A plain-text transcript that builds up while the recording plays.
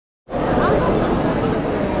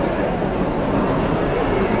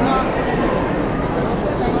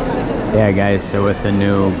Yeah guys, so with the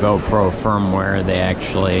new GoPro firmware, they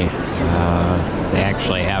actually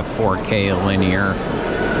have 4K linear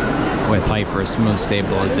with hyper smooth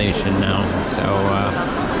stabilization now. So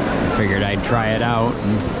I figured I'd try it out.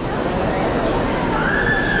 And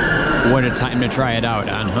what a time to try it out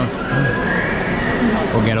on, huh?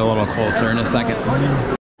 We'll get a little closer in a second.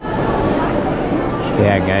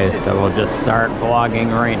 Yeah guys, so we'll just start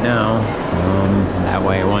vlogging right now. That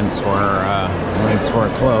way once we're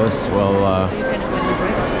close, we'll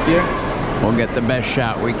get the best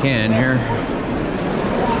shot we can here.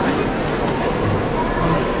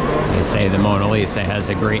 They say the Mona Lisa has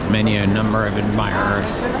a great number of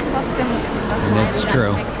admirers, and it's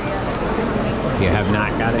true. You have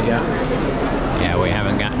not got it yet? Yeah, we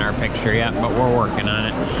haven't gotten our picture yet, but we're working on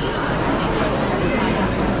it.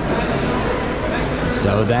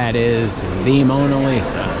 So that is the Mona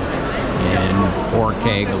Lisa in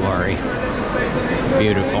 4K glory.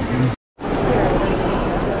 Beautiful.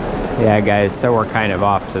 Yeah guys, so we're kind of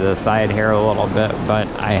off to the side here a little bit, but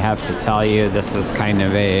I have to tell you, this is kind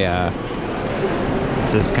of a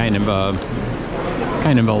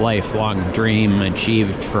lifelong dream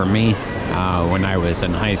achieved for me. When I was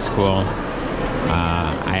in high school,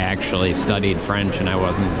 I actually studied French and I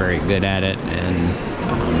wasn't very good at it, and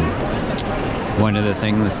one of the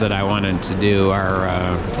things that I wanted to do,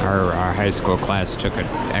 our high school class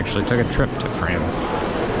actually took a trip to France,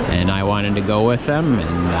 and I wanted to go with them,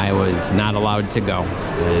 and I was not allowed to go.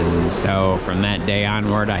 And so from that day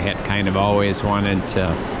onward, I had kind of always wanted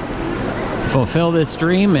to fulfill this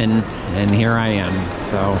dream, and here I am.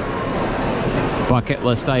 So bucket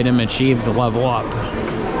list item achieved, level up.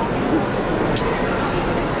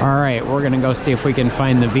 All right, we're gonna go see if we can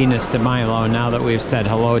find the Venus de Milo now that we've said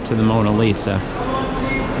hello to the Mona Lisa.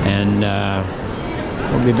 And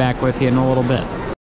we'll be back with you in a little bit.